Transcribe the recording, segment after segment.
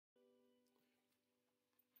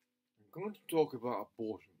I'm going to talk about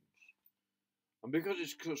abortions, and because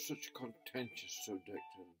it's such a contentious subject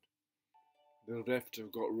and the left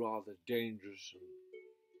have got rather dangerous and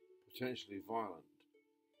potentially violent,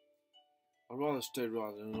 I'd rather stay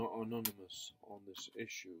rather anonymous on this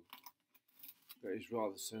issue that is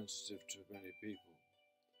rather sensitive to many people.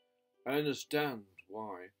 I understand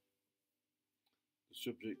why the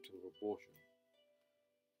subject of abortion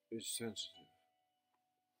is sensitive.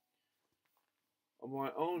 On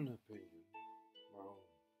my own opinion, my own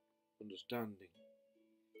understanding,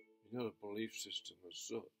 is not a belief system as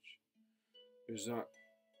such, is that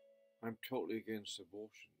I'm totally against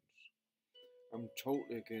abortions. I'm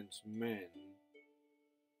totally against men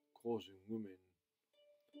causing women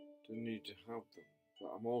to need to have them, but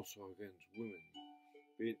I'm also against women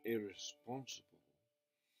being irresponsible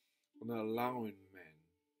and allowing men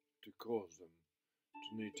to cause them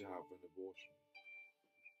to need to have an abortion.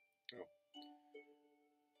 Now,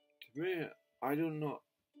 to me,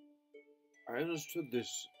 I understood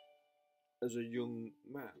this as a young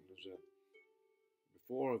man,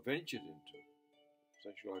 before I ventured into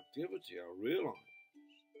sexual activity. I realized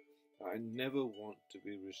that I never want to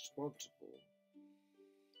be responsible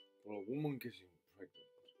for a woman getting pregnant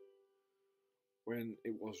when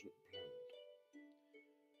it wasn't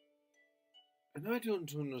planned. And I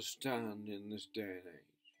don't understand in this day and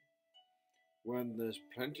age, when there's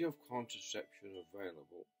plenty of contraception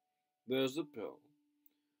available, there's the pill,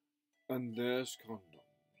 and there's condoms.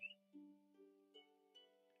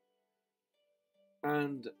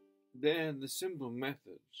 And they're the simple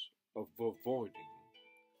methods of avoiding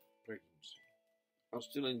pregnancy. I'm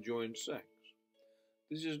still enjoying sex.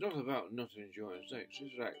 This is not about not enjoying sex.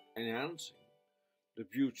 This is about enhancing the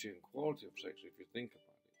beauty and quality of sex if you think about it.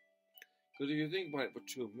 Because if you think about it for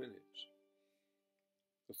 2 minutes,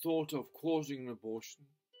 the thought of causing an abortion,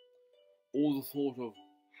 or the thought of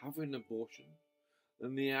having an abortion,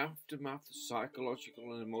 and the aftermath, the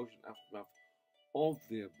psychological and emotional aftermath of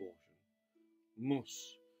the abortion,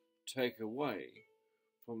 must take away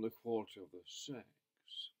from the quality of the sex.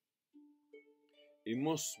 It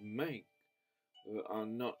must make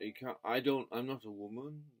I'm not a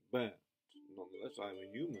woman, but nonetheless I'm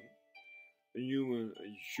a human.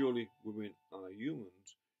 Surely women are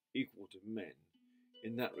humans equal to men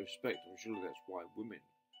in that respect, and surely that's why women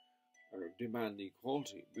demand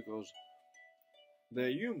equality, because they're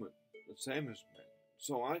human, the same as men.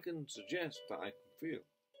 So I can suggest that I can feel.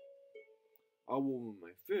 A woman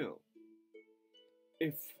may feel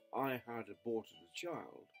if I had aborted a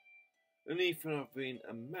child, and even I've been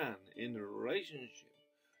a man in a relationship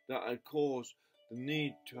that had caused the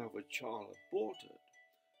need to have a child aborted,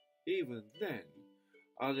 even then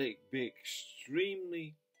I'd be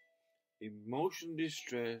extremely emotionally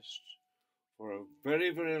distressed for a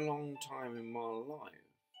very, very long time in my life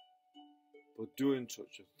for doing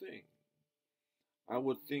such a thing. I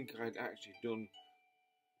would think I'd actually done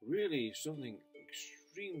really something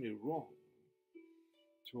extremely wrong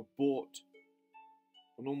to abort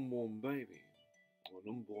an unborn baby or an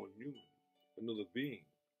unborn human, another being.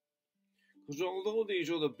 Because although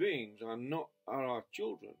these other beings are our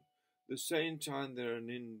children, at the same time they're an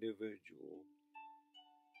individual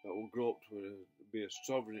that will grow up to be a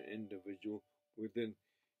sovereign individual with an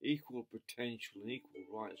equal potential and equal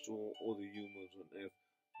rights to all other humans on earth,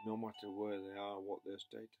 no matter where they are, what their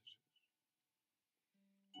status is.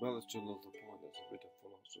 Well, that's another point, that's a bit of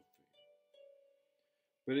philosophy.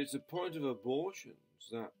 But it's the point of abortions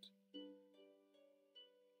that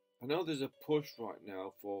I know there's a push right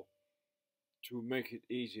now to make it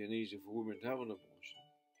easier and easier for women to have an abortion.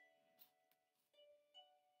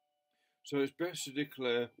 So it's best to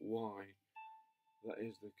declare why that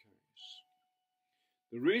is the case.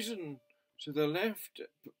 The reason to the left,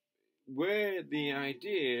 where the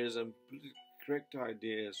ideas and correct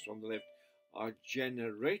ideas from the left are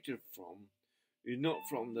generated from, is not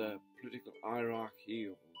from the political hierarchy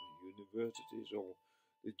or the universities or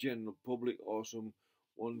the general public or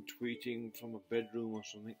someone tweeting from a bedroom or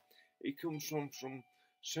something. It comes from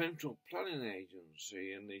central planning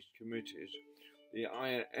agency and these committees, the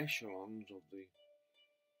higher echelons of the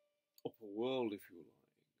upper world, if you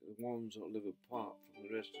like, the ones that live apart from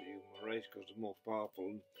the rest of the human race because they're more powerful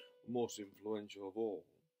and most influential of all.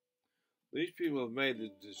 These people have made the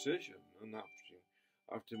decision, and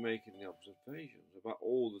after making the observations about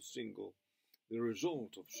all the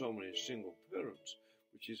result of so many single parents,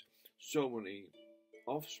 which is so many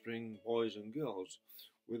offspring, boys and girls,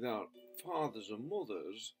 without fathers and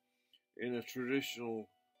mothers in a traditional,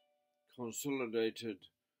 consolidated,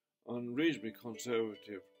 unreasonably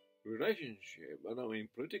conservative relationship. I don't mean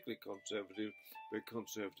politically conservative, but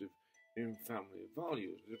conservative in family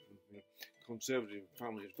values. Different, conservative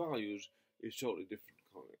family values is totally different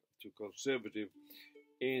to conservative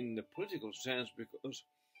in the political sense, because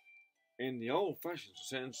in the old-fashioned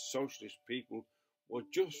sense, socialist people were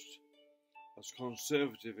just as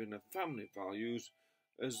conservative in their family values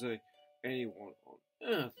as anyone on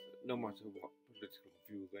earth, no matter what political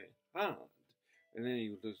view they had. And any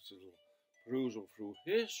little perusal through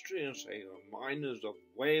history and say the miners of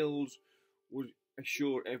Wales would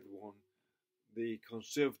assure everyone the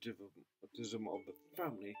conservatism of the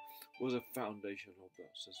family was a foundation of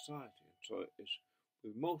that society. And so it's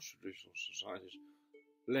with most traditional societies,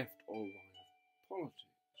 left or right of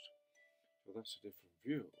politics. So that's a different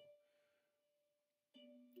view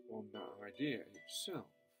on that idea itself.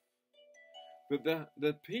 But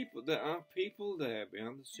there are people there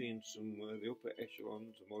behind the scenes somewhere, the upper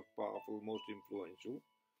echelons, the most powerful, the most influential,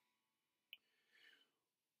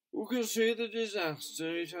 who can see the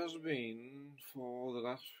disaster it has been for the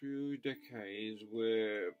last few decades,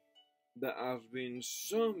 where there has been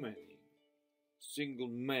so many single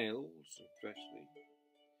males, especially,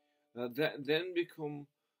 that then become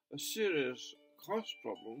a serious cost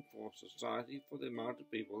problem for society, for the amount of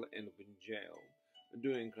people that end up in jail and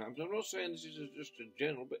doing crimes. I'm not saying this is just a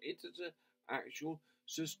general, but it is an actual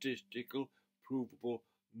statistical, provable,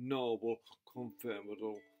 knowable,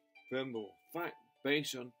 confirmable fact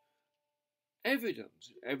based on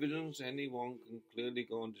evidence anyone can clearly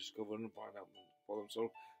go and discover and find out for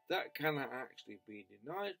themselves. That cannot actually be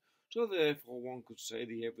denied. So therefore one could say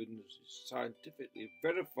the evidence is scientifically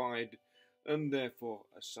verified and therefore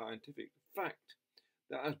a scientific fact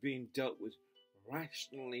that has been dealt with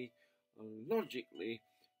rationally and logically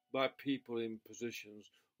by people in positions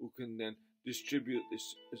who can then distribute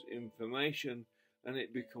this as information, and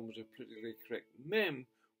it becomes a politically correct meme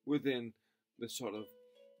within the sort of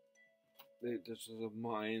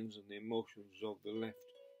minds and the emotions of the left,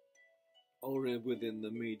 or within the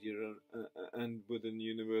media and within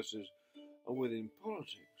universities and within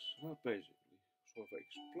politics. That basically sort of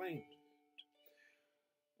explains it.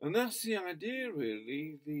 And that's the idea,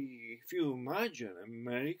 really. If you imagine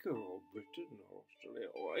America or Britain or Australia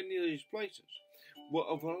or any of these places,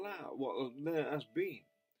 there has been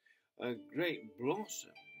a great blossom,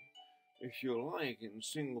 if you like, in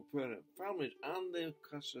single-parent families, and their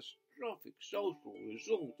catastrophic social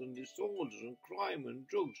results and disorders and crime and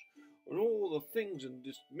drugs and all the things and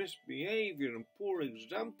misbehaviour and poor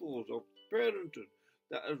examples of parenthood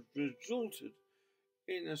that have resulted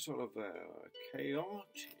in a sort of a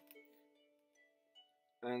chaotic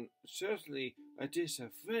and certainly a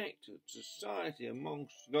disaffected society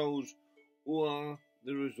amongst those who are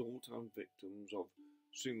the result and victims of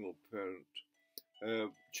single-parent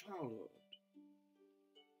childhood.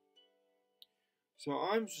 So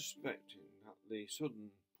I'm suspecting that the sudden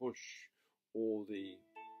push or the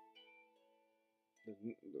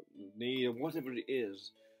need, or whatever it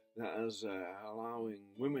is, that is allowing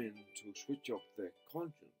women to switch off their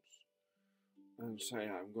conscience and say,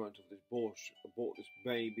 I'm going to abort this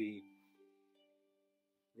baby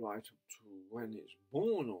right up to when it's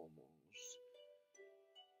born almost,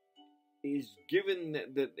 is given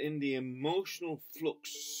that in the emotional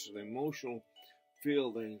flux, the emotional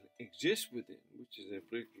field they exist within, which is their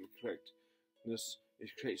politically correctness, it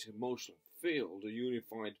creates an emotional field, a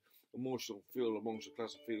unified emotional field amongst a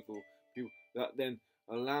class of people that then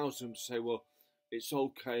allows them to say, well, it's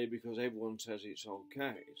okay because everyone says it's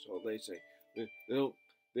okay. So they say they don't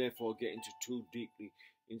therefore get into too deeply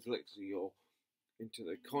intellectually or into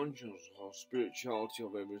the conscience or spirituality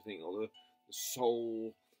of everything or the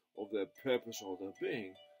soul of their purpose or their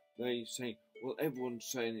being. They say, well, everyone's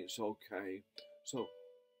saying it's okay, so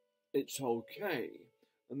it's okay,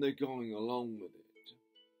 and they're going along with it.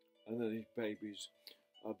 And then these babies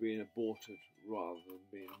are being aborted rather than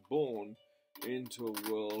being born into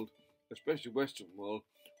a world, especially Western world,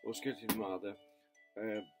 was getting rather,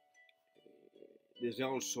 there's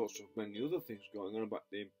all sorts of many other things going on about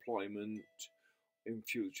the employment in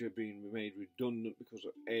future being made redundant because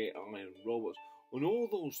of AI and robots, and all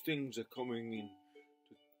those things are coming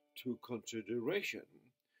into consideration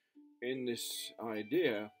in this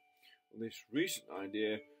idea, this recent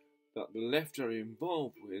idea that the left are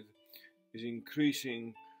involved with, is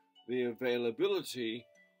increasing the availability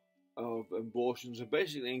of abortions and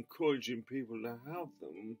basically encouraging people to have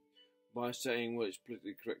them by saying, well, it's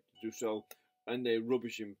politically correct to do so, and they're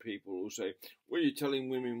rubbishing people who say, well, you're telling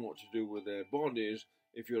women what to do with their bodies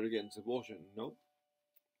if you're against abortion. No,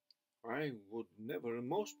 I would never, and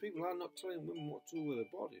most people are not telling women what to do with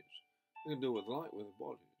their bodies. They can do what they like with their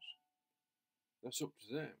bodies. That's up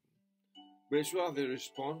to them. But it's rather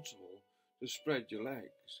irresponsible to spread your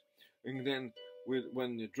legs and then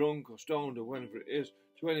when you're drunk or stoned or whatever it is,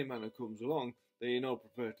 to any man who comes along that you're not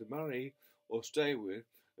prepared to marry or stay with,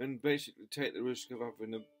 and basically take the risk of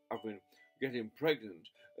getting pregnant,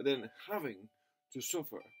 and then having to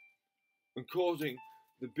suffer and causing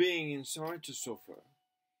the being inside to suffer,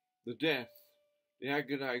 the death, the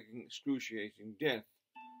agonizing, excruciating death,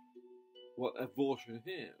 what abortion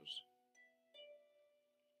is.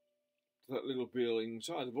 That little being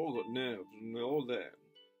inside, they've all got nerves and they're all there.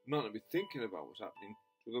 They might not be thinking about what's happening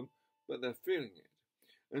to them, but they're feeling it.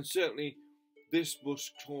 And certainly this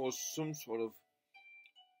must cause some sort of,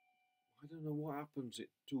 I don't know what happens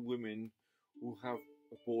to women who have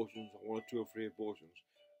abortions, or 1 or 2 or 3 abortions.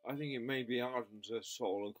 I think it maybe hardens their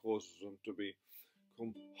soul and causes them to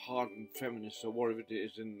become hardened feminists or whatever it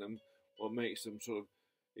is in them, what makes them sort of,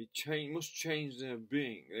 must change their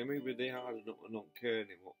being. Maybe they harden up and not care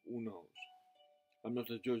anymore. Who knows? I'm not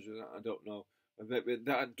a judge of that. I don't know. But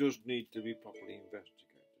that does need to be properly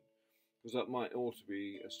investigated, because that might also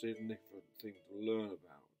be a significant thing to learn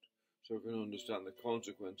about, so we can understand the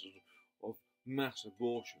consequences of mass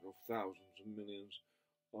abortion of thousands and millions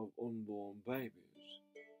of unborn babies.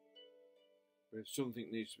 But something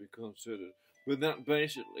needs to be considered. But that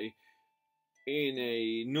basically, in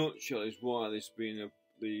a nutshell, is why there's been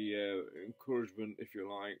the encouragement, if you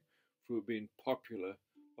like, for it being popular,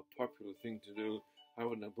 a popular thing to do,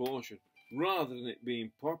 have an abortion, rather than it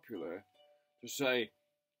being popular to say,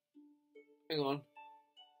 hang on,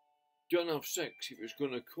 don't have sex if it's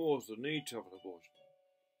going to cause the need to have an abortion.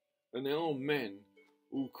 And there are men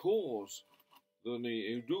who cause the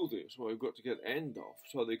need, who do this, or who've got to get end off,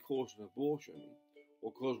 so they cause an abortion,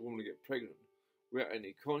 or cause one to get pregnant, without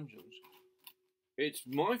any conscience. It's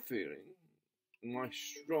my feeling, my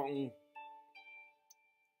strong,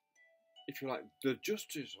 if you like, the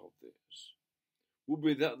justice of this would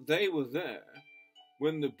be that they were there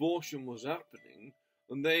when the abortion was happening,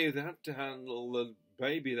 and they had to handle the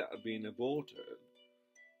baby that had been aborted,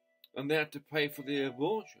 and they had to pay for the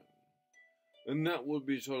abortion. And that would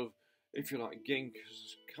be sort of, if you like,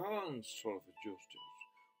 Genghis Khan's sort of a justice,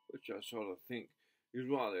 which I sort of think is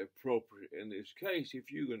rather appropriate in this case.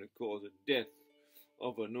 If you're going to cause the death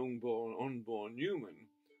of an unborn human,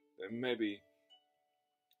 then maybe,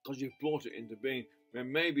 because you've brought it into being,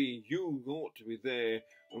 then maybe you ought to be there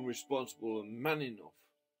and responsible and man enough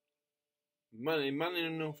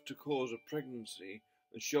to cause a pregnancy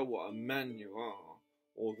and show what a man you are,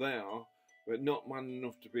 or they are, but not man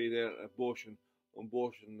enough to be there at abortion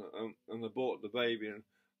and abort the baby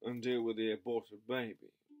and deal with the aborted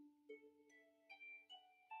baby.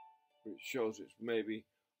 Which shows it's maybe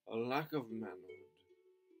a lack of manhood,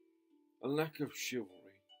 a lack of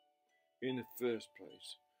chivalry in the first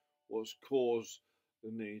place, what's caused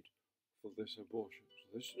the need for this abortion.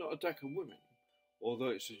 So this is not attacking women, although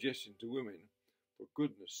it's suggesting to women, for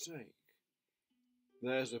goodness sake,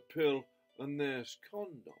 there's a pill and there's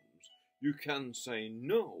condoms. You can say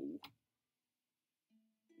no.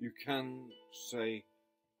 You can say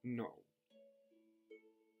no.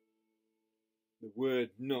 The word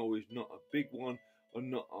no is not a big one and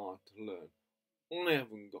not hard to learn. I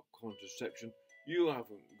haven't got contraception. You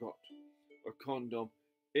haven't got a condom.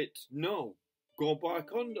 It's no. Go buy a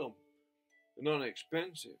condom. They're not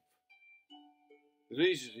expensive. They're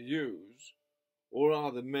easy to use. Or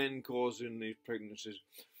are the men causing these pregnancies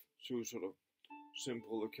so sort of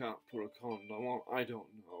simple they can't put a condom on? I don't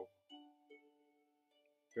know.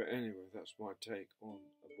 But anyway, that's my take on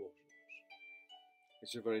abortions.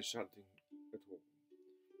 It's a very sad thing at all.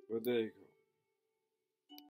 But there you go.